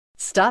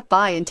Stop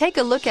by and take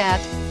a look at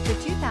the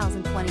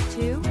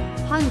 2022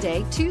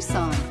 Hyundai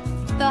Tucson.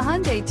 The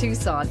Hyundai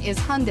Tucson is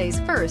Hyundai's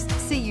first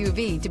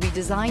CUV to be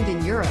designed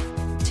in Europe.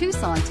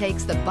 Tucson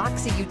takes the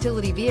boxy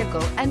utility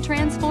vehicle and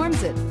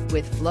transforms it.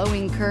 With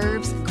flowing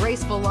curves,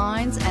 graceful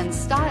lines, and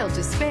style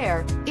to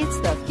spare, it's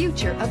the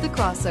future of the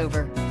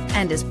crossover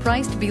and is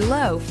priced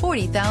below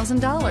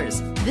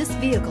 $40,000. This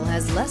vehicle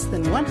has less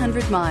than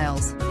 100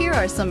 miles. Here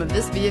are some of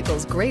this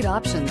vehicle's great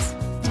options: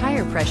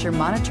 tire pressure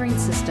monitoring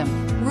system,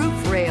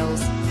 roof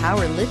rails,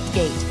 power lift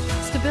gate,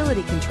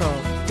 stability control,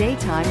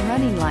 daytime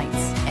running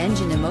lights,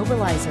 engine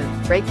immobilizer,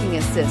 braking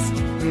assist,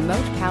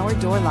 remote power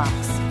door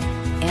locks,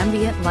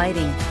 ambient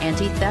lighting,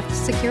 anti-theft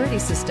security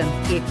system.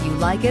 If you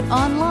like it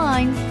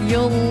online,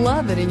 you'll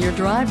love it in your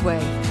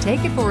driveway.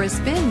 Take it for a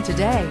spin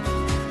today.